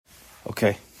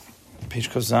Okay, page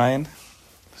Kozayin.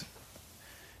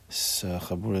 This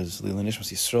Chabura is Lila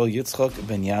Nishmas Yisrael Yitzchak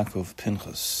ben Yaakov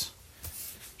Pinchas.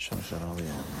 So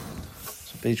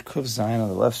page Kuf Zayin on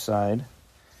the left side,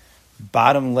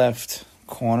 bottom left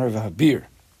corner of a Habir.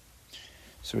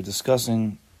 So we're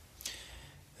discussing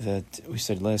that we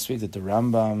said last week that the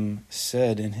Rambam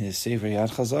said in his Sefer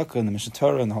Yad Chazaka in the Mishnah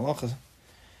Torah and the Halacha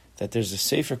that there's a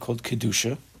Sefer called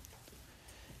Kedusha,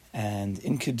 and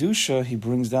in Kedusha he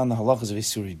brings down the halachas of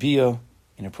Isuri Bia,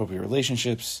 inappropriate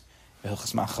relationships,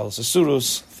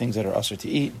 things that are usher to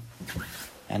eat,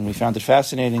 and we found it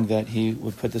fascinating that he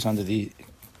would put this under the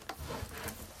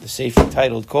Sefer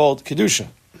titled called Kedusha.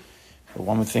 But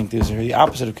one would think these are the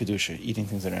opposite of Kedusha, eating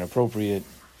things that are inappropriate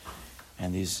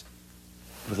and these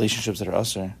relationships that are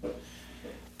usher.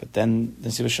 But then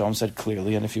the Siva Shalom said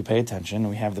clearly, and if you pay attention,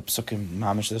 we have the Psukim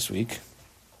Mamish this week,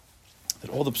 that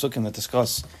all the Psukim that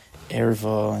discuss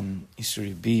Erva and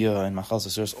Isuri Bia and Machal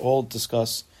Sasuras all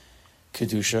discuss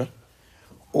Kedusha,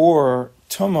 or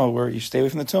Tumah, where you stay away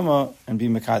from the Tumah and be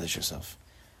Mekadesh yourself.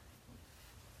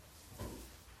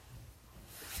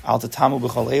 Al Tatamu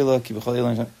B'chol Eila, Ki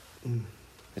B'chol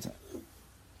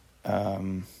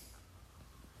Eila.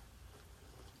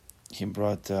 He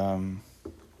brought...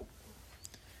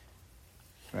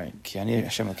 Right, Ki Ani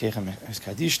Hashem Lekechem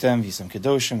Kadishtem, Visam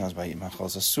Kedoshim, that's by Machal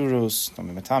Sasuros, don't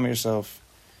be Matam yourself.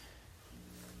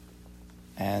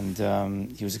 And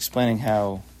he was explaining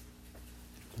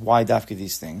why dafka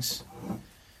these things.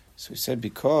 So he said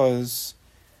because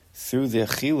through the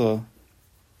achila,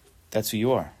 that's who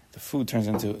you are. The food turns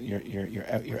into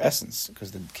your essence,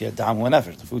 because the dam wa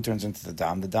nefesh, the food turns into the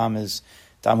dam. The dam is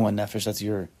dam wa nefesh. That's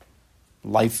your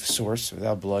life source.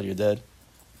 Without blood, you're dead.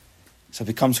 So it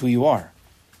becomes who you are.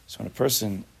 So when a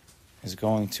person is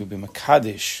going to be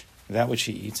makadesh that which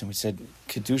he eats, and we said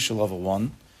kedusha level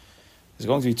 1, there's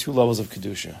going to be 2 levels of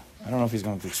kedusha. I don't know if he's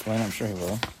going to explain. I'm sure he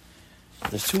will.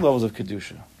 There's 2 levels of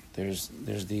kedusha. There's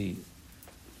the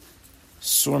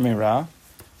sur mira.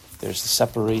 There's the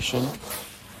separation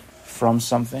from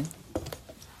something.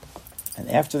 And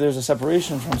after there's a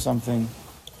separation from something,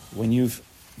 when you've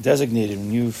designated,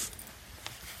 when you've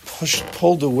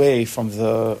pulled away from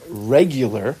the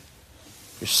regular,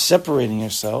 you're separating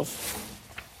yourself.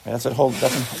 Right?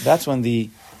 That's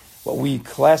when what we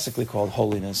classically call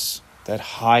holiness, that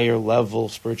higher level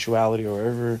spirituality,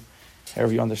 or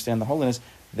however you understand the holiness,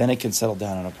 then it can settle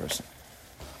down on a person.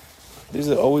 These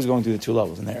are always going through the 2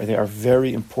 levels, and they are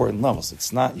very important levels.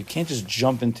 It's not, you can't just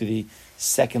jump into the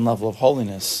second level of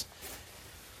holiness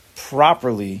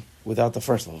properly without the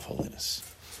first level of holiness.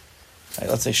 Right,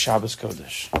 let's say Shabbos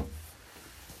Kodesh.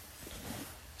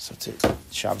 So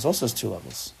Shabbos also has 2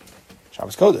 levels.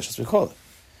 Shabbos Kodesh, as we call it.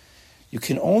 You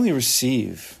can only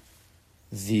receive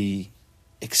the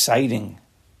exciting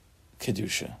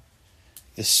Kedusha,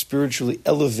 the spiritually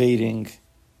elevating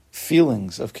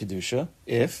feelings of Kedusha,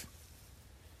 if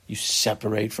you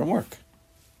separate from work.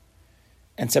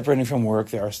 And separating from work,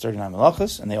 there are 39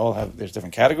 malachas, and there's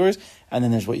different categories, and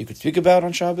then there's what you could speak about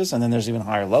on Shabbos, and then there's even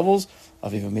higher levels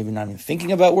of even maybe not even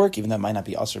thinking about work, even that might not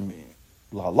be asr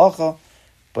lahalacha,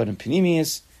 but in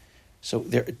Panemius. So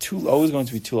there are always going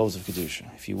to be 2 levels of Kedusha.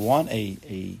 If you want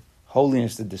a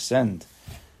holiness to descend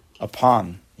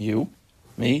upon you,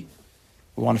 me,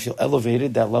 we want to feel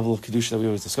elevated, that level of Kedusha that we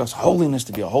always discuss, holiness,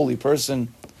 to be a holy person,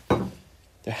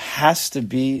 there has to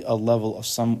be a level of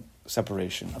some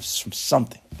separation from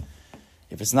something.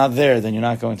 If it's not there, then you're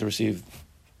not going to receive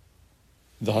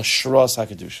the Hashras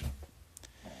HaKedusha.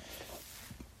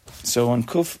 So on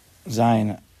Kuf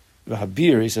Zayin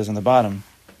V'Habir, he says on the bottom,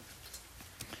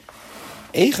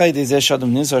 so how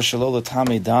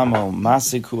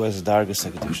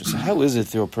is it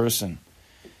through a person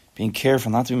being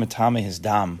careful not to be matame his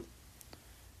dam,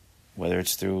 whether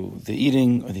it's through the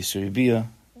eating or the suribia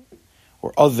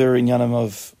or other inyanim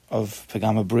of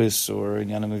pagama bris or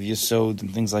inyanim of yesod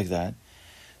and things like that?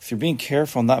 If you're being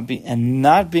careful not being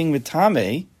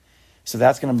matame, so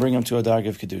that's going to bring him to a darga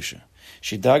of kedusha.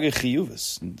 Shidaga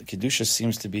chiyuvas. Kedusha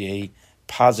seems to be a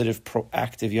positive,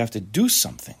 proactive. You have to do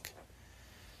something.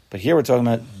 But here we're talking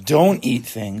about don't eat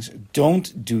things,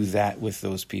 don't do that with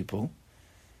those people,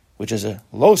 which is a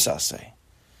lo saseh.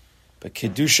 But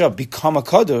Kedusha, become a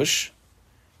kadosh,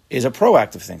 is a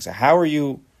proactive thing. So how are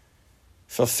you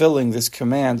fulfilling this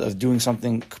command of doing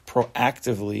something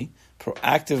proactively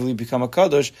become a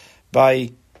kadosh,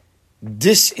 by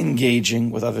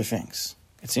disengaging with other things?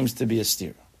 It seems to be a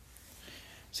steer.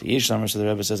 So the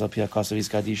Rebbe says, Al pi hakasav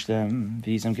kadishtem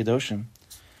v'yisem kedoshim,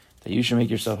 that you should make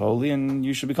yourself holy and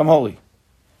you should become holy.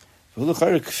 It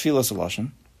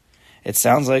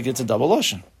sounds like it's a double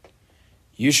lashon.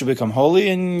 You should become holy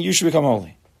and you should become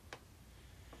holy.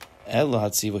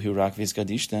 Actually,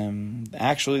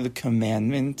 the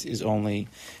commandment is only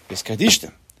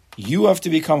viskadishtem. You have to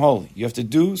become holy. You have to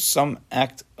do some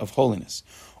act of holiness.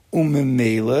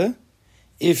 Umemele,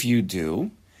 if you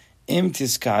do, im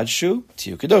tiskadshu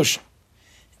tiyu kedusha.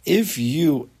 If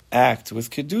you act with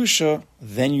kedusha,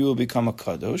 then you will become a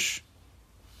kadosh.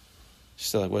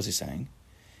 Still, like, what's he saying?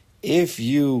 If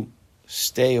you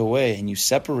stay away and you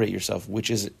separate yourself, which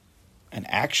is an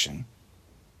action,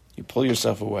 you pull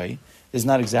yourself away. This is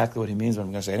not exactly what he means, but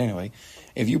I'm going to say it anyway.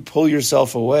 If you pull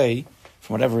yourself away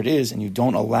from whatever it is, and you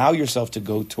don't allow yourself to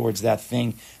go towards that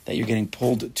thing that you're getting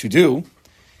pulled to do,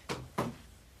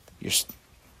 you're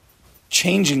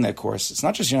changing that course. It's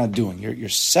not just you're not doing, you're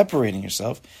separating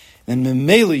yourself. Then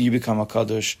memele you become a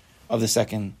kadosh of the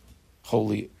second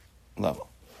holy level.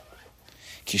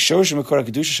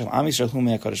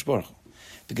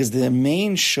 Because the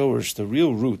main shorish, the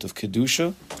real root of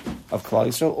Kedusha, of Klal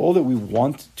Yisrael, all that we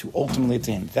want to ultimately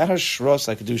attain, that hashras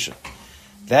like Kedusha,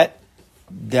 that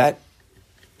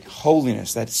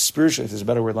holiness, that spiritual, if there's a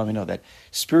better word, let me know, that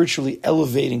spiritually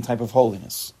elevating type of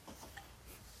holiness.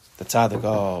 The tzaddik,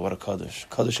 oh, what a Kaddish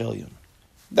Elyon.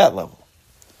 That level.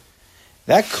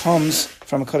 That comes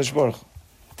from a Kaddish Baruch Hu.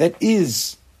 That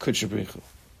is Kudsha Baruch Hu.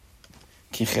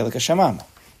 Ki chelik Hashem amo.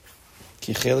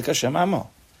 Ki chelik Hashem amo.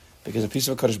 Because a piece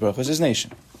of a Kaddish Baruch Hu is his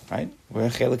nation. Right? We're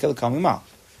chelik elikam imal.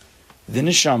 The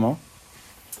neshama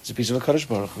is a piece of a Kaddish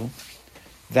Baruch Hu.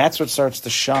 That's what starts to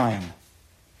shine.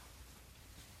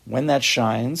 When that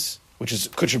shines, which is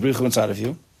Kudsha Baruch Hu inside of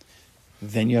you,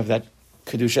 then you have that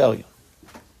Kedusha Elyon.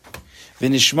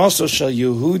 V'nishmoso shel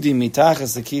Yehudi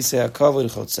mitachas lekisei hakavod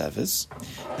chotzeves.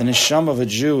 The neshama of a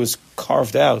Jew is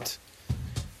carved out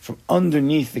from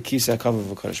underneath the kisei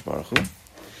hakavod of HaKadosh Baruch Hu.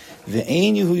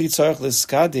 V'ein Yehudi tzarich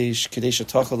leskadesh kedei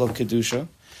shetachal of kedusha.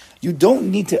 You don't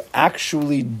need to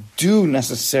actually do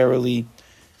necessarily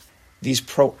these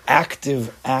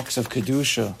proactive acts of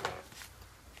kedusha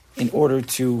in order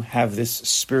to have this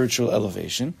spiritual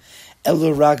elevation.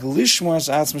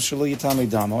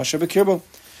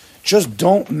 Just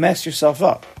don't mess yourself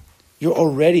up. You're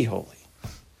already holy.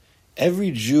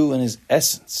 Every Jew in his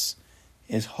essence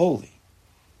is holy.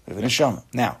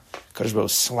 Now, Kadosh Baruch Hu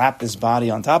slapped his body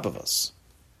on top of us,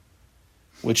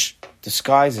 which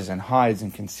disguises and hides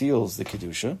and conceals the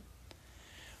Kedusha.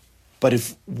 But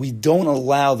if we don't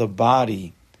allow the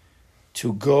body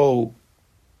to go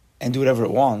and do whatever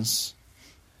it wants,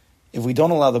 if we don't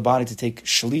allow the body to take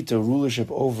shalita, rulership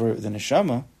over the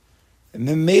neshama,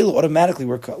 memela, automatically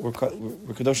we're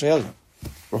Kedoshei Elyon.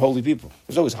 We're holy people.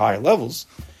 There's always higher levels,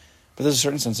 but there's a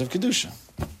certain sense of Kedusha.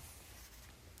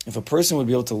 If a person would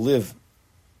be able to live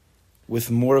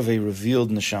with more of a revealed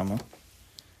neshama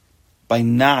by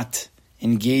not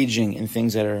engaging in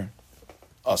things that are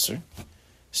usher,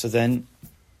 so then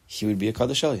he would be a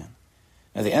Kedoshei Elyon.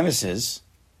 Now the emes is,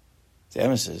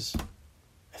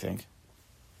 I think,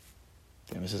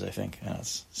 yeah,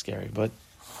 it's scary, but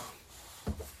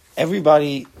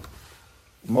everybody,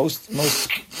 most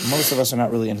of us are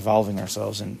not really involving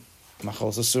ourselves in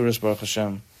Machal Zasuras, Baruch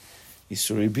Hashem,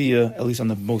 Yisuri Biyah, at least on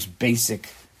the most basic,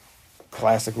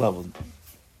 classic level,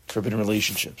 forbidden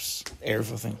relationships,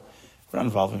 Erev thing. We're not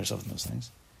involving ourselves in those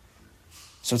things.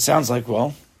 So it sounds like,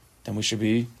 well, then we should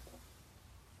be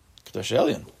Kedoshei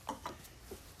Elyon,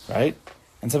 right?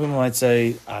 And some people might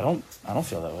say, I don't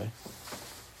feel that way.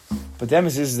 But the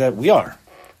emphasis is that we are.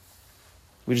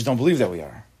 We just don't believe that we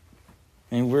are.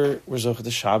 I mean, we're Zochet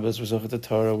to Shabbos, we're Zochet to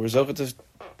Torah, we're Zochet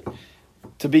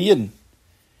to be Yidden.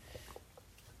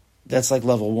 That's like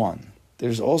level one.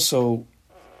 There's also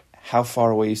how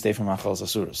far away you stay from Machal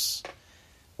Zasuras.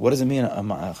 What does it mean, a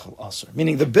Machal Asur?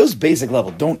 Meaning the most basic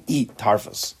level, don't eat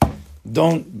tarfas.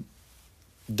 Don't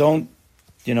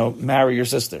marry your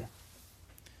sister.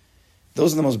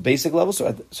 Those are the most basic levels.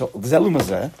 So on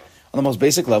the most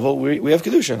basic level, we have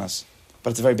Kedusha in us. But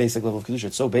it's a very basic level of Kedusha.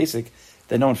 It's so basic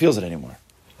that no one feels it anymore.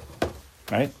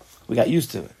 Right? We got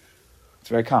used to it. It's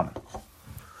very common.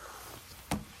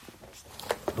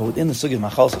 But within the Sugi of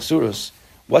Machal Sasurus,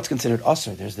 what's considered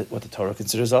Asr? There's what the Torah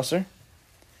considers Asr.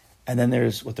 And then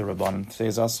there's what the Rabbanim say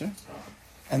is Asr.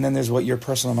 And then there's what your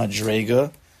personal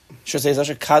Madrega should say is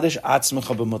Asr. Kadesh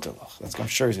Atzmecha B'mutalach. I'm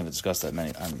sure he's going to discuss that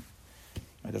many times.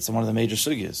 Right, that's one of the major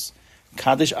sugyas.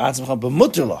 Kaddish atzmecha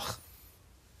b'mutalach.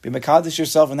 Be mekadesh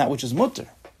yourself in that which is mutter.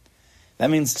 That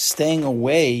means staying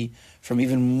away from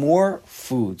even more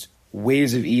foods,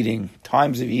 ways of eating,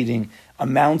 times of eating,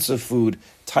 amounts of food,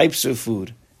 types of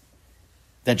food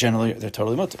that generally they're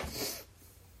totally mutter.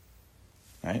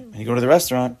 Right? When you go to the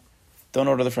restaurant, don't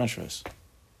order the French fries.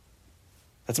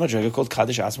 That's a madrega called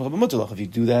kaddish atzmecha b'mutalach. If you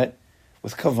do that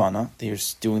with kavana, then you're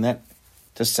doing that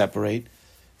to separate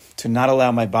to not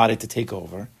allow my body to take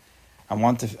over. I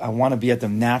want to be at the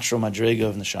natural madrega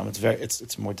of neshama.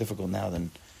 It's more difficult now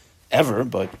than ever,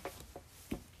 but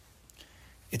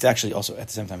it's actually also at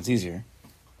the same time it's easier.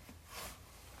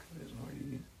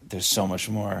 There's so much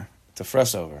more to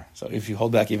fuss over. So if you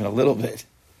hold back even a little bit,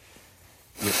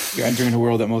 you're entering a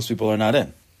world that most people are not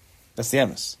in. That's the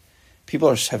emes.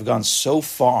 People have gone so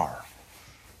far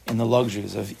in the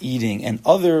luxuries of eating and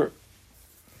other.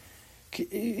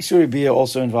 Surah Bia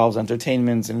also involves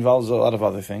entertainment, it involves a lot of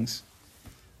other things.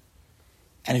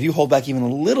 And if you hold back even a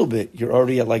little bit, you're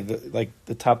already at like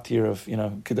the top tier of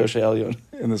Kedusha Elyon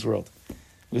in this world.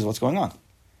 Because of what's going on,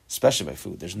 especially by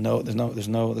food. There's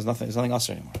nothing else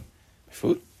anymore. By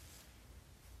food,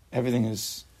 everything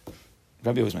is.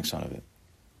 Rabbi always makes fun of it.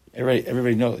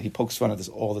 Everybody knows he pokes fun at this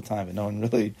all the time, but no one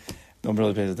really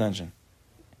pays attention.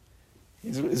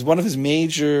 It's one of his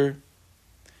major.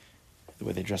 The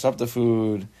way they dress up the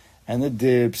food and the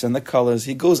dips and the colors,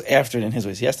 he goes after it in his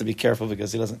ways. He has to be careful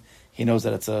because he knows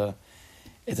that it's a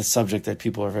subject that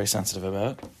people are very sensitive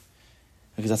about,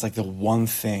 because that's like the one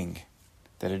thing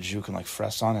that a Jew can like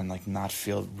fress on and like not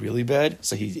feel really bad.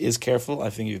 So he is careful.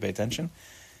 I think you pay attention,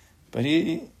 but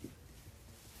it's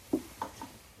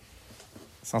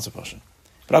not so posh.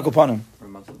 But I'll go upon him.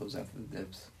 Ramatha goes after the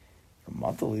dips.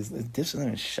 Ramatha, the dips are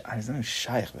he's not even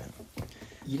shaykh, man.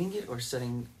 Eating it or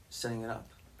setting it up,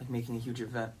 like making a huge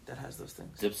event that has those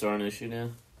things. Dips are an issue now.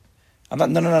 I'm not.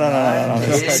 No.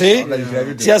 See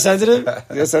how sensitive?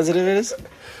 See how sensitive it is?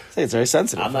 See, it's very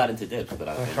sensitive. I'm not into dips, but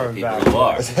I know people who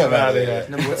are. No,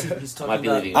 he's talking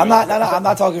about. I'm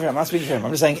not talking for him. I'm not speaking for him.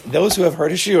 I'm just saying those who have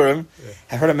heard his shiurim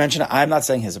have heard him mention it. I'm not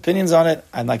saying his opinions on it.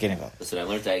 I'm not getting involved. Listen, I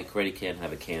learned that you already can't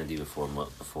have a candy before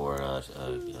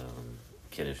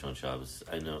Kiddush on Shabbos.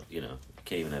 I know, you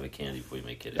can't even have a candy before you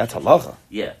make Kiddush. That's halacha.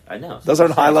 Yeah, I know. Those are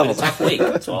high levels. It's half week,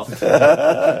 that's all.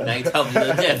 Now you tell me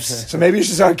the dips. So maybe you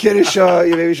should start Kiddush.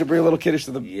 Maybe you should bring a little Kiddush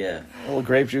to the little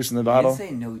grape juice in the He bottle. didn't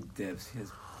say no dips.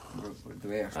 The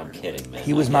way I'm kidding, man.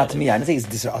 He was matmi. I didn't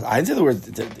think it's. I didn't say the word.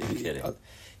 Kidding.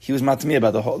 He was matmi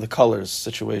about the colors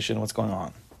situation, what's going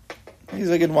on. He's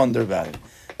like in wonder about it.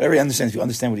 But everybody understands. If you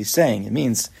understand what he's saying, it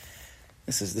means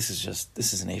this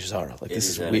is an Eish Zara. Like this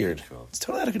is weird. It's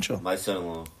totally out of control. My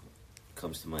son-in-law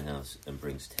comes to my house and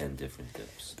brings 10 different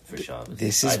dips for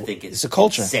Shabbos. I think it's a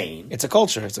culture. Insane. It's a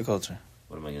culture. It's a culture.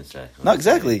 What am I going to say? No,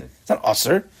 exactly. It's not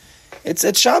usher. It's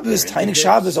Shabbos, tiny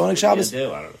Shabbos, owning Shabbos.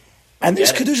 And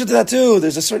there's Kedusha to that too.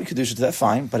 There's a certain Kedusha to that,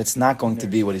 fine, but it's not going to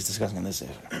be what he's discussing in this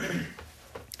Sefer.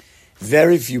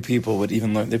 Very few people would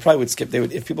even learn. They probably would skip. They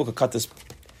would, if people could cut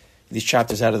these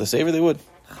chapters out of the Sefer, they would.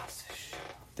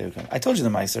 They would. I told you the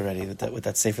mice already with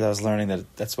that Sefer that I was learning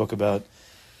that spoke about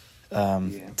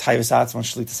Taivas Atzma,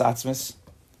 Shlitas Atzmas.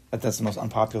 That's the most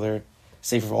unpopular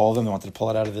Sefer of all of them. They wanted to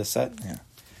pull it out of this set. Yeah,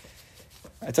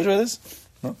 I told you about this.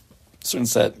 No, certain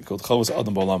set called Chavos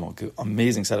Adam B'Olamo,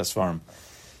 amazing set of Sfarim.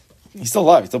 He's still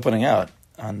alive. He's still putting out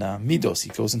on Midos. He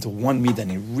goes into one Midah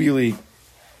and he really,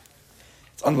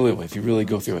 it's unbelievable if you really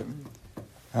go through it.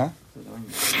 Huh?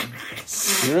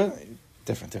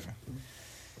 Different.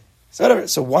 So whatever.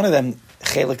 So one of them,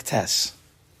 Chelik Tes.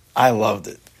 I loved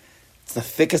it. It's the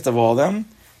thickest of all of them.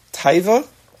 Taiva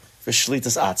for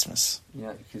Shlitas Atzmas.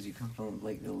 Yeah, because you come from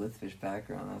like the Litvish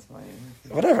background. That's why.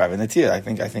 Whatever. I mean, I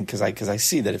think because I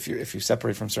see that if you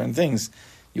separate from certain things,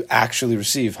 you actually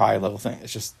receive high level things.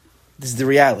 It's just. This is the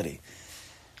reality.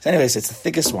 So anyways, it's the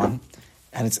thickest one,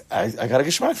 and I got a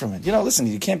geschmack from it. Listen,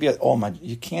 you can't be at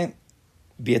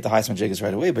the highest madrigas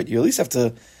right away, but you at least have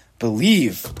to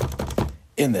believe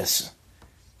in this.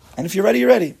 And if you're ready, you're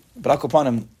ready. But I'll go upon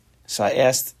him. So I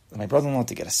asked my brother-in-law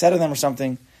to get a set of them or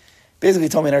something. Basically, he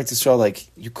told me in Eretz Yisrael, like,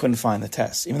 you couldn't find the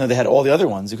test, even though they had all the other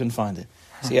ones. You couldn't find it.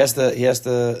 So he asked the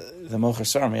Mocher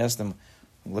Sarim. He asked them,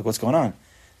 look, what's going on?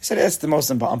 He said it's the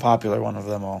most unpopular one of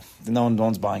them all. No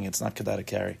one's buying it. It's not Kedah to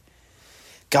carry.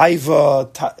 Gaiva,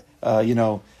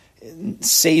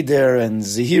 Seder and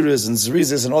Zehiras and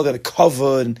Zerizas and all that,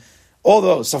 Kavod and all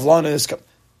those, Savlanas,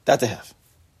 that they have.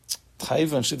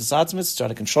 Chayva and Shlitas Atzmitz, trying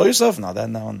to control yourself? No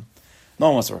one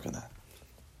wants to work on that.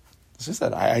 It's just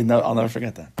that. I'll never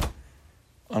forget that.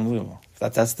 Unbelievable.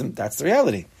 That's the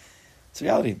reality. It's the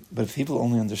reality. But if people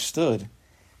only understood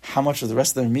how much of the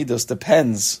rest of their midos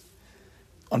depends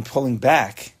on pulling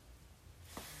back,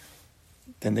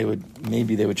 then they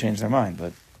would change their mind,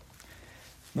 but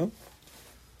nope.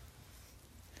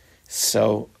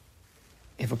 So,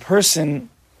 if a person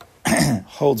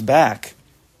holds back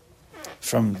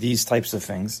from these types of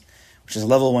things, which is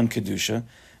level 1 Kedusha,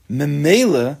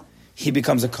 memela, he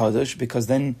becomes a Kaddish, because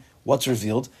then what's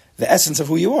revealed? The essence of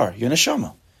who you are. You're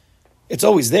neshama. It's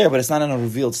always there, but it's not in a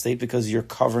revealed state because you're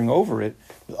covering over it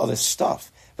with other stuff.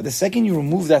 But the second you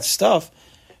remove that stuff,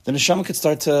 the neshama could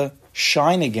start to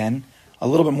shine again, a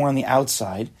little bit more on the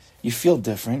outside. You feel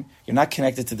different. You're not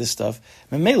connected to this stuff.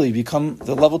 And mainly you become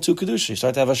the level 2 Kedusha. You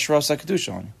start to have a Shras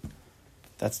Kedusha on you.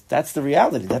 That's the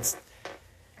reality. It's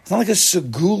not like a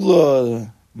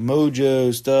segula,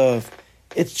 mojo stuff.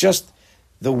 It's just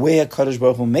the way HaKadosh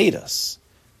Baruch Hu made us.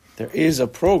 There is a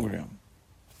program.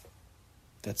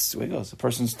 That's the way it goes. The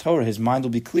person's Torah, his mind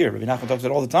will be clear. Rabbi Nachman talks about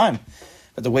it all the time.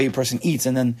 But the way a person eats,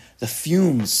 and then the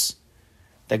fumes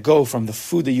that go from the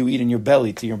food that you eat in your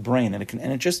belly to your brain, and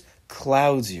it just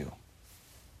clouds you.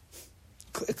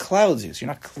 It clouds you, so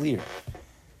you're not clear.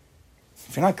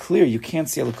 If you're not clear, you can't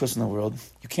see Elokus in the world.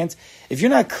 You can't. If you're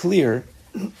not clear,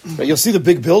 right, you'll see the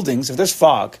big buildings. If there's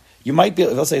fog, you might be.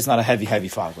 Let's say it's not a heavy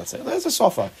fog. Let's say there's a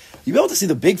soft fog. You'll be able to see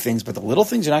the big things, but the little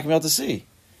things you're not going to be able to see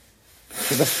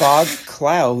because the fog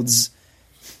clouds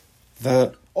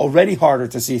the already harder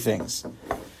to see things.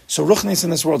 So Ruchnis in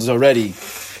this world is already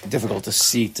difficult to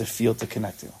see, to feel, to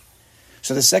connect to.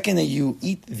 So the second that you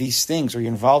eat these things or you're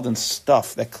involved in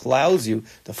stuff that clouds you,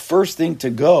 the first thing to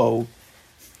go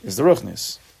is the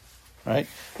Ruchnis, right?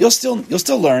 You'll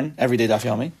still learn every day Daf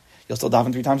Yomi. You'll still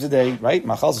daven 3 times a day, right?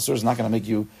 Machal Zesur is not going to make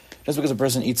you, just because a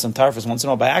person eats some tarfus once in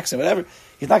a while by accident, whatever,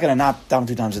 he's not going to not daven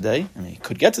 3 times a day. I mean, he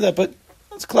could get to that, but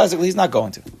it's classically he's not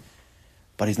going to.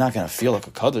 But he's not going to feel like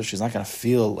a kaddish. He's not going to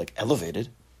feel like elevated.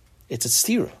 It's a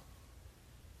stira.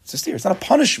 It's a stira. It's not a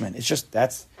punishment. It's just,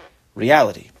 that's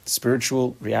reality.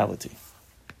 Spiritual reality.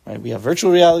 Right? We have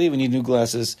virtual reality. We need new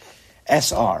glasses.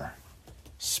 SR.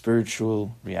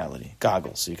 Spiritual reality.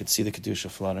 Goggles. So you could see the Kedusha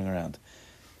floating around.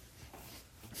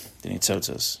 They need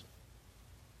tzotzos.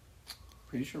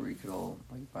 Pretty sure we could all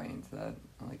buy into that.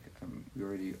 We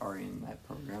already are in that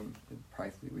program. But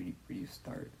practically, where do you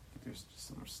start? There's just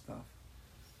so much stuff.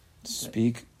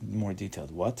 Speak more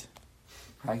detailed. What?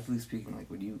 Practically speaking,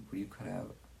 what do you cut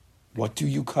out? What do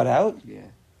you cut out? Yeah.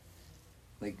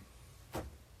 Do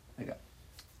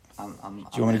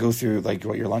you want me to go through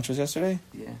what your lunch was yesterday?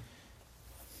 Yeah.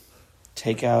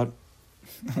 Take out.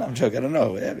 I'm joking. I don't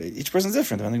know. Each person's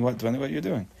different depending what you're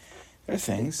doing. There are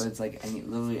things. But it's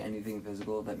literally anything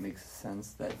physical that makes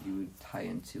sense that you would tie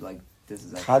into this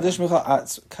is. Kaddish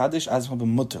azma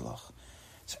b'muterlach.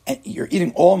 So you're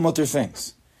eating all mutter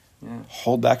things. Yeah.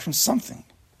 Hold back from something.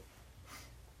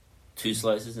 2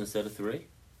 slices instead of 3?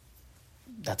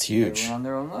 That's huge. Everyone on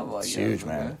their own level. It's huge,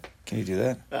 man. Can you do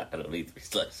that? I don't need 3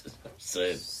 slices. I'm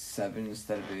saying 7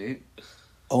 instead of 8.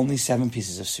 Only 7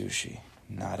 pieces of sushi,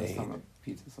 not That's 8. not about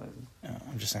pizza slices. No,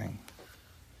 I'm just saying.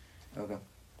 Okay.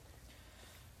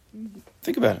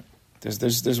 Think about it.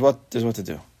 There's what to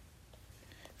do.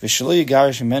 V'shelo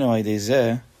yigarish mimenu ayidei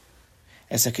zeh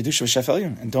es kedusha v'shef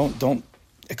elyon, and don't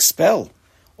expel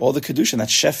all the kedusha, that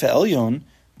shef elyon,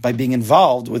 by being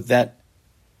involved with that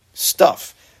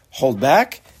stuff. Hold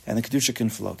back, and the kedusha can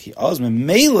flow. Ki oz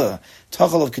memela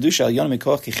tachal of kedusha elyon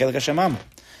mikoch ki chelek hashemam.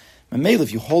 Memela,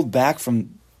 if you hold back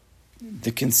from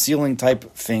the concealing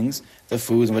type things, the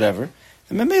foods and whatever,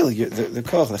 then memela the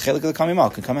koch, the chelek of the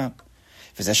kamimal can come out.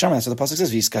 That's what the pasuk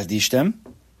says. V'yiskadishtem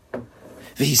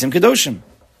v'hisim kedoshim.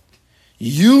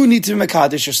 You need to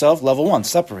mekadesh yourself. Level 1,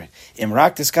 separate.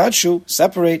 Imrak tiskadshu,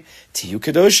 separate. Tiyu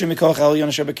kedoshim mikoch elyon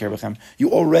asher b'kerbechem.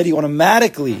 You already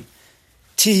automatically,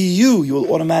 you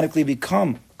will automatically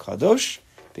become kadosh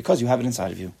because you have it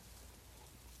inside of you.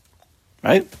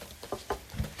 Right?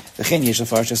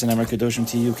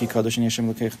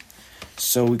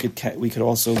 So we could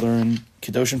also learn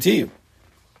kedoshim tiyu.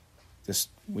 This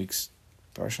week's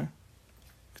parsha,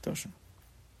 kedoshim.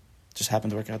 Just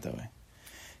happened to work out that way.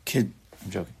 I'm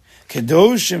joking.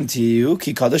 Kedoshim tiyu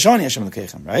ki kadoshani Hashem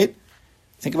l'keichem. Right?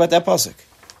 Think about that pasuk.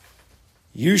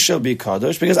 You shall be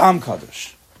kadosh because I'm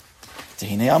kadosh.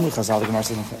 Tehine amru chazal. The Gemara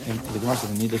says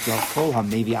 "Nida kol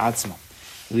hamevi atzma."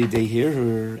 They hear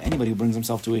her. Anybody who brings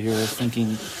himself to a hearer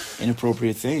thinking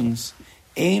inappropriate things,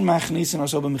 ein machnisin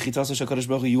oso b'mechitas HaKadosh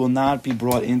Baruch Hu. You will not be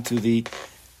brought into the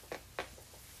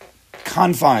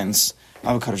confines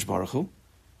of HaKadosh Baruch Hu.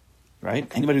 Right?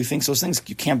 Anybody who thinks those things,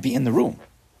 you can't be in the room.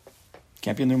 You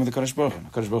can't be in the room with the HaKadosh Baruch Hu.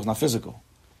 HaKadosh Baruch Hu is not physical.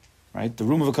 Right? The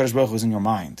room of HaKadosh Baruch Hu is in your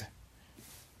mind.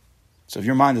 So if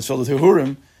your mind is filled with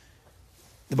Hurim,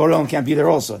 the Baruch Hu can't be there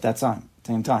also at that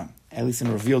same time. At least in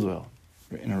a revealed way.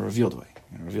 In a revealed way.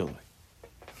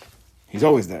 He's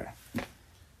always there.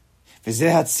 So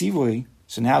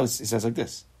now it says like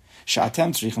this.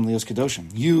 Sha'atem tzrichim lios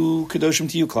kedoshim. You, kedoshim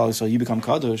to you, Klal, so you become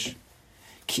kadosh.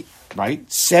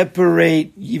 Right?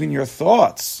 Separate even your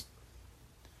thoughts.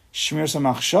 Shmiras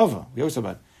hamachshava. We always talk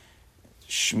about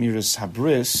Shmiras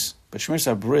habris, but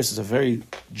Shmiras habris is a very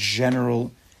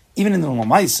general even in the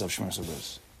Lamaisa of Shemar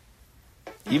Sabris,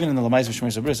 even in the Lamaisa of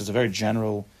Shemar Sabris, it's a very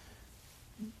general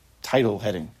title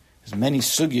heading. There's many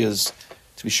sugyas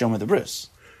to be shown with the bris.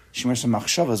 Shemar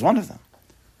Machshava is one of them.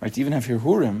 Right? To even have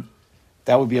Hirhurim,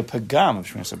 that would be a pagam of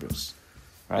Shemar Sabris.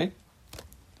 Right?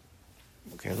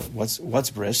 Okay, what's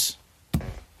bris?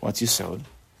 What's Yisod?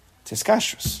 It's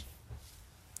kashrus.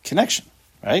 Connection,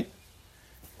 right?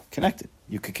 Connected.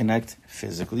 You could connect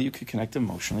physically, you could connect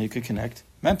emotionally, you could connect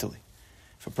mentally.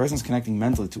 If a person's connecting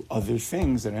mentally to other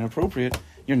things that are inappropriate,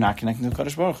 you're not connecting to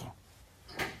Kadosh Baruch Hu.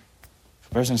 If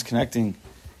a person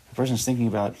is thinking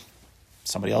about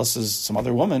somebody else's, some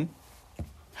other woman,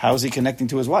 how is he connecting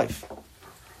to his wife?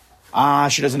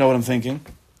 She doesn't know what I'm thinking.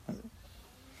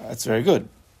 That's very good.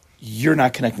 You're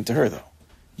not connecting to her, though.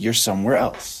 You're somewhere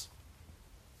else.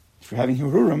 If you're having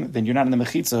Hirurim, then you're not in the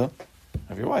mechitza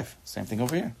of your wife. Same thing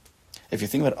over here. If you're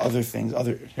thinking about other things,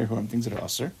 other Hirurim, things that are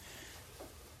usher,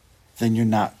 then you're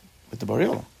not with the Borei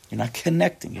Olam. You're not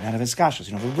connecting. You're not having skashos.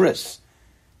 You don't have a bris.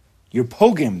 You're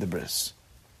pogim the bris.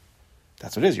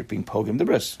 That's what it is. You're being pogim the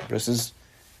bris. Bris is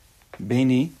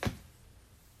beini,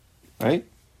 right?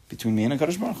 Between me and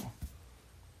Kadosh Baruch Hu.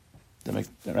 That makes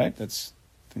that right? That's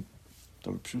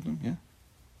yeah.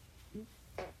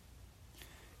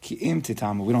 Ki im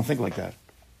titamu. We don't think like that.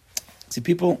 See,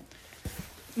 people,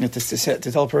 to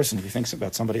tell a person, if he thinks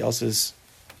about somebody else's,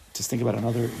 just think about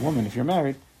another woman, if you're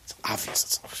married, it's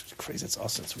obvious, it's crazy, it's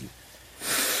awesome.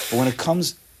 But when it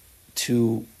comes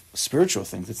to spiritual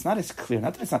things, it's not as clear.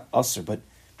 Not that it's not usher, but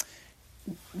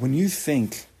when you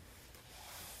think,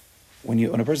 when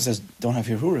a person says, don't have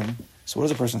Hirurim, so what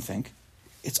does a person think?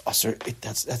 It's usher.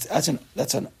 That's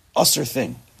an usher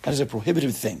thing. That is a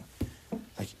prohibitive thing.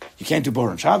 Like, you can't do Bor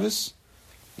on Shabbos,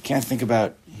 you can't think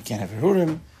about, you can't have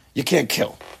Hirurim, you can't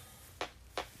kill.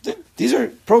 These are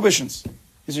prohibitions.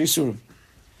 These are Yisurim.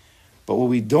 But what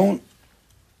we don't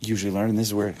usually learn, and this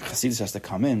is where Chassidus has to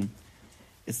come in,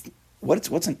 it's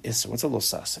what's an Issa, what's a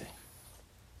Losase?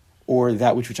 Or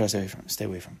that which we try to stay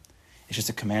away from. It's just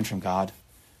a command from God.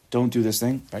 Don't do this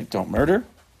thing, right? Don't murder,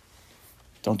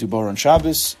 don't do Bor on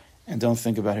Shabbos, and don't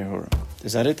think about Hirurim.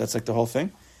 Is that it? That's like the whole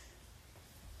thing?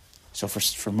 So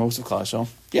for most of Klal Yisrael,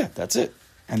 yeah, that's it.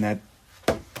 And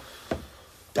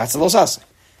that's the Losase.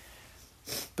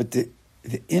 But the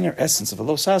inner essence of a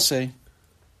Losase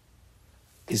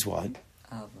is what?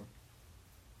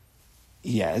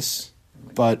 Yes,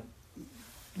 but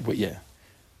yeah.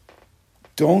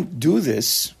 Don't do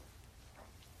this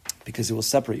because it will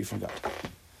separate you from God.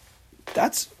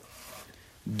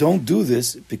 Don't do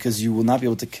this because you will not be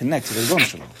able to connect to the Rebbeinu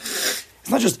Shalom. It's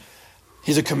not just,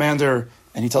 he's a commander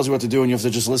and he tells you what to do and you have to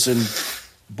just listen.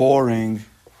 Boring.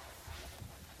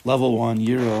 Level 1,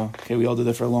 Yira. Okay, we all did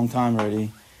that for a long time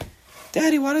already.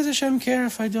 Daddy, why does Hashem care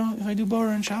if I do Bor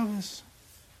on Shabbos?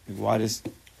 Why does...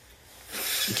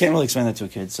 You can't really explain that to a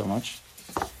kid so much.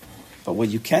 But what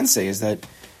you can say is that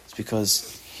it's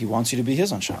because he wants you to be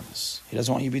his on Shabbos. He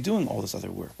doesn't want you to be doing all this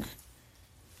other work.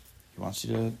 He wants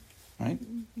you to, right,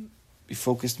 be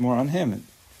focused more on him. And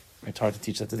it's hard to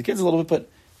teach that to the kids a little bit,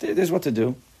 but there's what to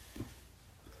do.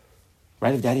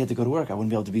 Right, if Daddy had to go to work, I wouldn't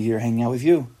be able to be here hanging out with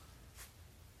you.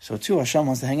 So too, Hashem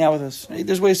wants to hang out with us.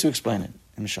 There's ways to explain it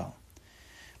in Mishal.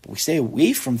 But we stay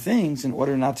away from things in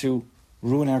order not to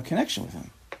ruin our connection with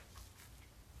him.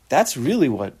 That's really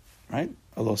what, right,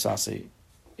 a Losase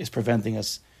is preventing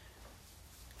us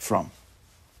from.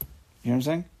 You know what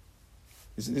I'm saying?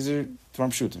 These are Dvarim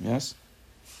Pshutim, yes?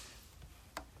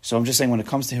 So I'm just saying, when it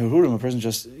comes to Hirurim, a person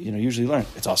just, usually learn,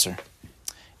 it's Aser.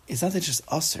 It's not that it's just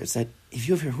Aser, it's that if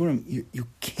you have Hirurim, you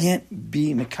can't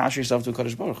be Mekash yourself to a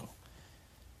Kadosh Baruch Hu.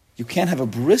 You can't have a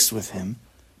bris with him.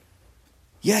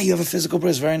 Yeah, you have a physical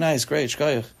bris, very nice, great,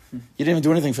 shkoyach. You didn't even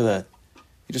do anything for that.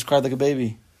 You just cried like a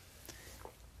baby.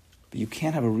 But you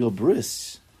can't have a real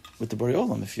bris with the Borei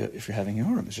Olam if you're having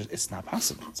Hirurim. It's not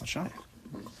possible. It's not shaykh.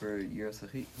 Where Yiras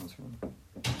Achit comes from.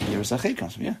 Yiras Achit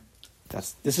comes from, yeah.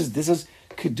 This is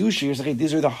Kedusha, Yiras Achit.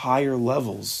 These are the higher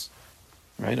levels,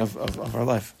 right, of our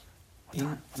life. What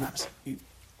time is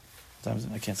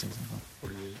it? I can't say something.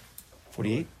 48.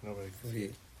 48? Nobody.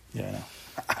 48. Yeah, I know.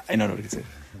 I know nobody can say it.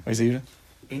 What do you say, Yudah?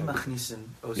 In Machnisin,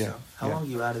 Osa, Yeah, how yeah. long are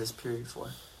you out of this period for?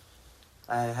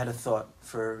 I had a thought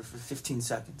for 15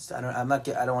 seconds. I don't want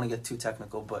to get too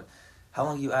technical, but how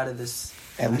long are you out of this?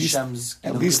 At Hashem's,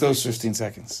 least those 15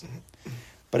 seconds.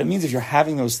 But it means if you're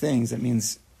having those things, it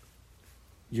means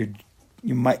you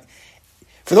might.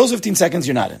 For those 15 seconds,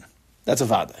 you're not in. That's a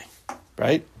vade,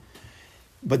 right?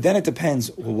 But then it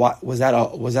depends. What was that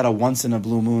a once in a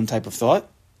blue moon type of thought,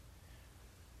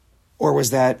 or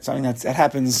was that something that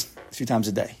happens a few times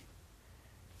a day?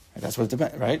 That's what it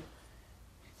depends, right?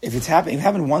 if it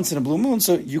happened once in a blue moon,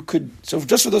 so you could. So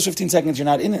just for those 15 seconds, you're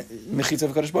not in mechitza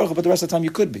of Kadosh Baruch Hu, but the rest of the time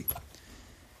you could be,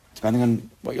 depending on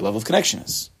what your level of connection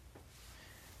is.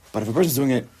 But if a person's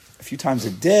doing it a few times a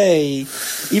day,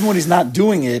 even when he's not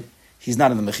doing it, he's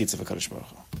not in the mechitza of Kadosh Baruch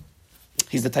Hu.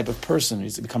 He's the type of person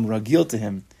who's become ragil to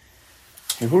him,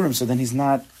 Hirurim. So then he's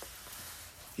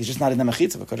just not in the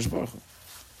mechitza of Kadosh Baruch Hu.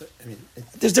 I mean,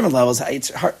 There's different levels. It's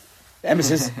hard.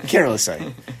 Emphasis, you can't really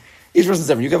say. Each person's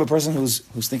different. You have a person who's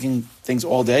thinking things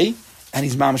all day, and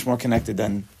he's mamish more connected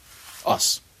than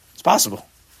us. It's possible.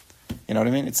 You know what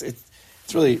I mean? It's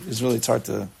really hard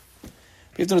to.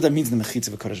 But you have to know what that means in the mechitza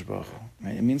of Kadosh Baruch Hu.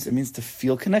 Right? It means to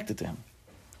feel connected to him.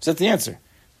 So that's the answer.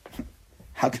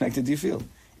 How connected do you feel?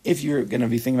 If you're going to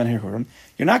be thinking about Hirurim,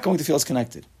 you're not going to feel as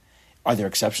connected. Are there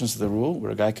exceptions to the rule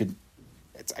where a guy could?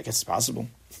 I guess it's possible.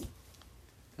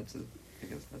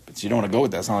 But you don't want to go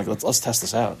with that. It's not like let's test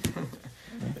this out.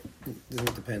 Doesn't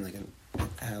it depend on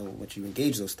how much you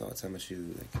engage those thoughts? How much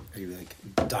you are you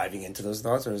diving into those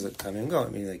thoughts, or is it come and go? I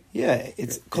mean,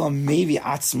 it's called maybe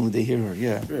atzmu dehirur.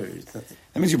 Yeah,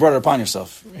 that means you brought it upon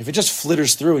yourself. If it just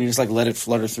flitters through and you just let it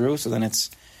flutter through, so then that's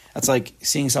like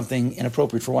seeing something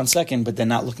inappropriate for 1 second, but then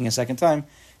not looking a second time.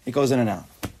 It goes in and out.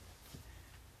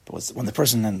 But when the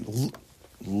person then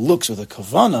looks with a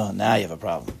kavana, now you have a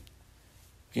problem.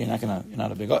 You're not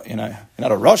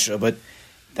a Russia, but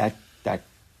that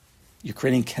you're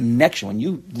creating connection. When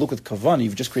you look with kavanah,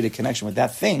 you've just created a connection with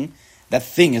that thing. That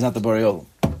thing is not the Borei Olam.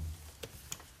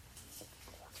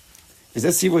 Is that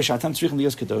sivoy shatam tzrichim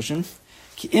liyos kedoshim?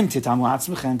 Ki im titamu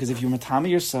atzmechem, because if you matame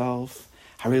yourself,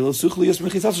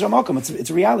 it's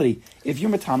a reality. If you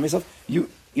matame yourself, you're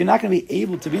not going to be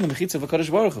able to be in the mechitza of Kadosh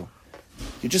Baruch Hu.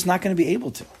 You're just not going to be able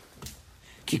to.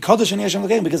 Ki kadosh ani Hashem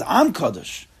l'keim, because I'm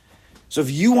kadosh. So if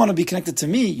you want to be connected to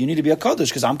me, you need to be a kadosh,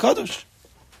 because I'm kadosh.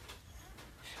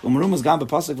 You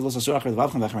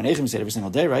say it every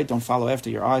single day, right? Don't follow after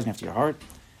your eyes and after your heart.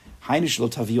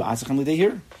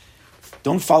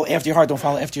 Don't follow after your heart, don't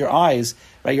follow after your eyes.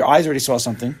 Right? Your eyes already saw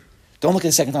something. Don't look at it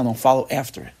a second time, don't follow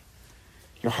after it.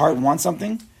 Your heart wants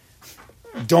something,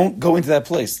 don't go into that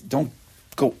place. Don't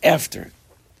go after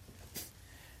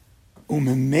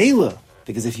it.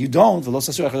 Because if you don't,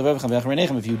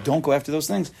 if you don't go after those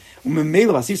things, right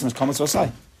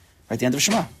at the end of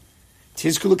Shema.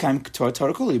 You'll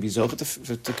be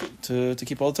zochah to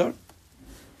keep all the Torah.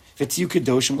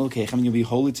 And you'll be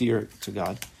holy to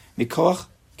God.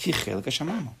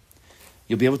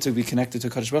 You'll be able to be connected to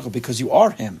Kadosh Baruch Hu because you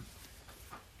are Him.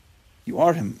 You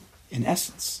are Him in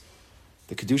essence.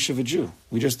 The Kedusha of a Jew.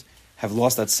 We just have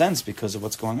lost that sense because of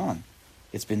what's going on.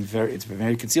 It's been very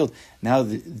concealed. Now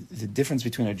the difference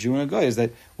between a Jew and a guy is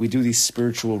that we do these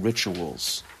spiritual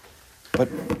rituals.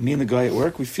 But me and the guy at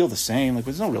work, we feel the same. Like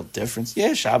there's no real difference.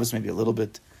 Yeah, Shabbos maybe a little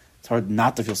bit. It's hard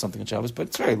not to feel something on Shabbos, but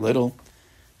it's very little.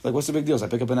 Like what's the big deal? So I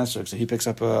pick up an esrog, so he picks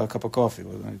up a cup of coffee.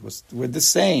 We're the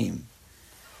same.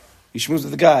 You schmooze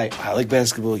with the guy. I like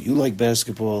basketball. You like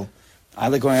basketball. I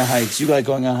like going on hikes. You like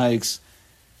going on hikes.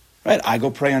 Right? I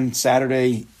go pray on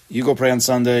Saturday. You go pray on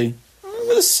Sunday.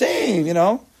 We're the same,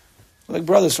 We're like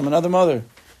brothers from another mother.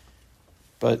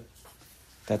 But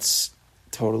that's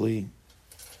totally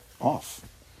off.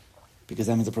 Because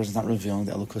that means the person's not revealing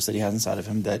the elokus that he has inside of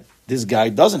him that this guy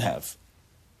doesn't have.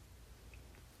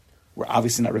 We're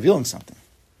obviously not revealing something.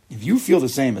 If you feel the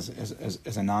same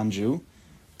as a non-Jew,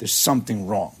 there's something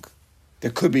wrong.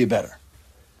 There could be a better.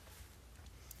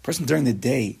 A person during the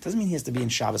day, doesn't mean he has to be in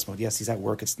Shabbos mode. Yes, he's at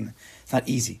work. It's not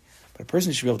easy. But a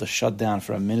person should be able to shut down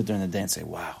for a minute during the day and say,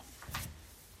 wow,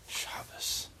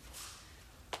 Shabbos.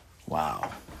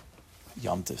 Wow.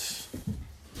 Yom Tov.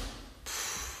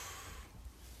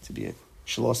 To be a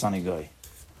Shalos Ani Goy.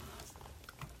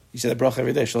 You say that bracha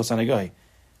every day, Shalos Ani Goy.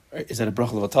 Is that a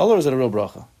bracha levatal or is it a real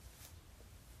bracha?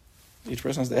 Each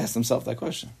person has to ask themselves that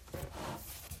question.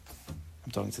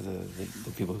 I'm talking to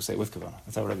the people who say with kavanah.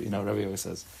 That's how Rabbi always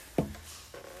says.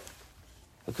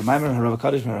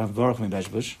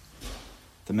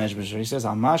 The Meshbush, he says,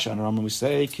 Amasha, and Rambam we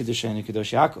say, Kedusha and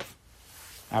Kedush Yaakov.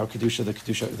 Our Kedusha, the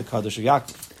Kaddish of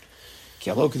Yaakov.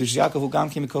 Ki alo Kedusha Yaakov, ugam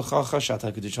ki mikochacha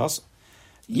shata Kedusha hasa.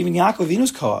 Even Yaakov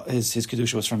Vinu's his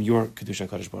Kedusha was from your Kedusha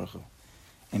Kadosh Baruch Hu.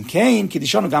 And Cain,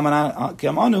 Kedishanu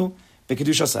gamanu, be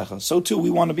Kedusha secha. So too, we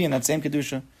want to be in that same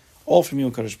Kedusha, all from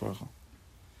you, Kadosh Baruch Hu.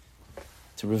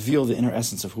 To reveal the inner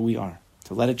essence of who we are.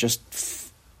 To let it just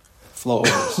flow over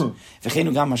us.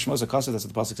 V'cheinu gam mashmos hakaseh, that's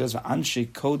what the pasuk says, v'anshe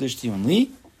kodesh tiyun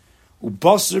li,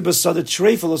 u'basr b'sada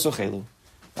treifel osochelu.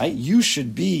 Right? You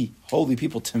should be holy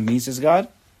people to me, says God.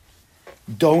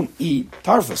 Don't eat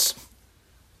tarfus.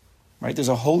 Right? There's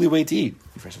a holy way to eat.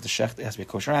 You first have to shecht, it has to be a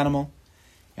kosher animal.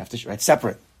 You have to, right,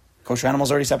 separate. Kosher animal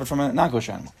is already separate from a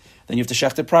non-kosher animal. Then you have to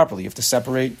shecht it properly. You have to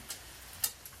separate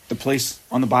the place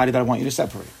on the body that I want you to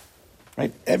separate.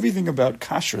 Right? Everything about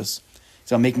kashrus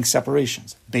is about making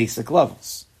separations, basic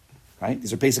levels. Right?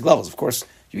 These are basic levels. Of course,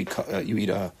 you eat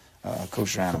a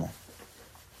kosher animal.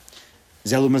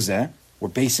 Zelu mazeh, we're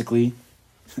basically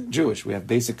Jewish. We have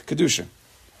basic Kedusha.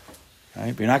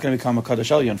 Right? But you're not going to become a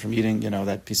Kadosh Elyon from eating,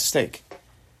 that piece of steak.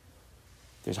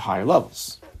 There's higher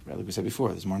levels. Right? Like we said before,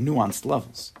 there's more nuanced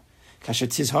levels.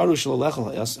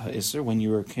 When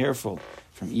you are careful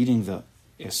from eating the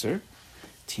Isser,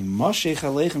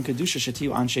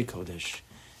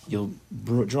 you'll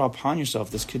draw upon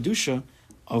yourself this Kedusha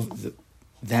of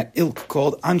that ilk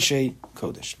called Anshe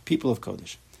Kodesh, people of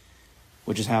Kodesh,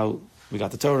 which is how we got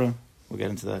the Torah. We'll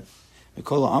get into that. If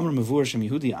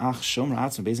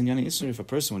a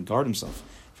person would guard himself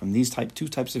from these two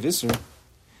types of Isser,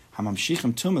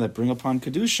 Hamamshichim Tumah that bring upon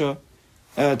Kedusha,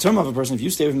 Tumah of a person, if you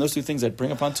stay away from those two things that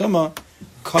bring upon Tumah,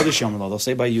 Kaddish Yom Allah, they'll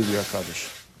say by you are Kaddish.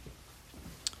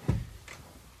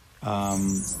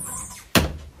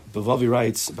 Bavavi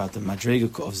writes about the Madrega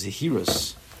of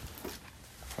Zehirus.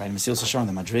 Right, in Mesil Sasharon,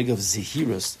 the Madrega of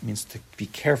Zehirus means to be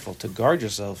careful, to guard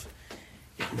yourself.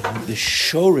 The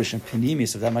Shorish and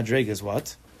Panemius of that Madrega is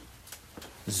what?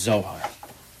 Zohar.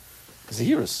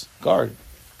 Zehirus, guard.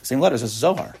 Same letters as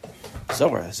Zohar.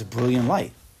 Zohar has a brilliant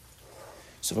light.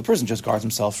 So if a person just guards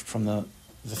himself from the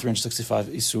 365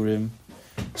 Isurim,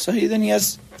 so then he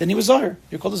was Zohar.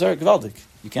 You're called a Zohar Gevaldik.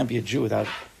 You can't be a Jew without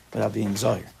being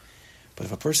Zohar. But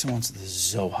if a person wants the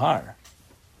Zohar,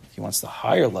 he wants the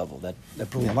higher level, that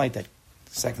brilliant light, that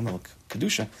second level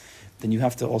Kedusha, then you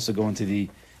have to also go into the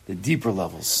deeper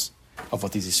levels of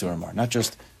what these Isurim are. Not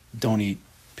just don't eat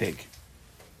pig.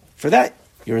 For that,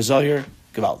 you're a Zohar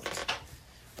Gevaldik.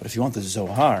 But if you want the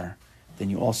Zohar, then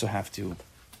you also have to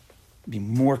be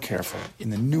more careful in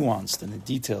the nuance and the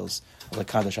details of the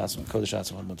Kodesh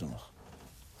Atzma and Madunach.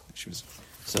 She was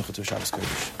Zochah to Shabbos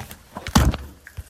Kodesh.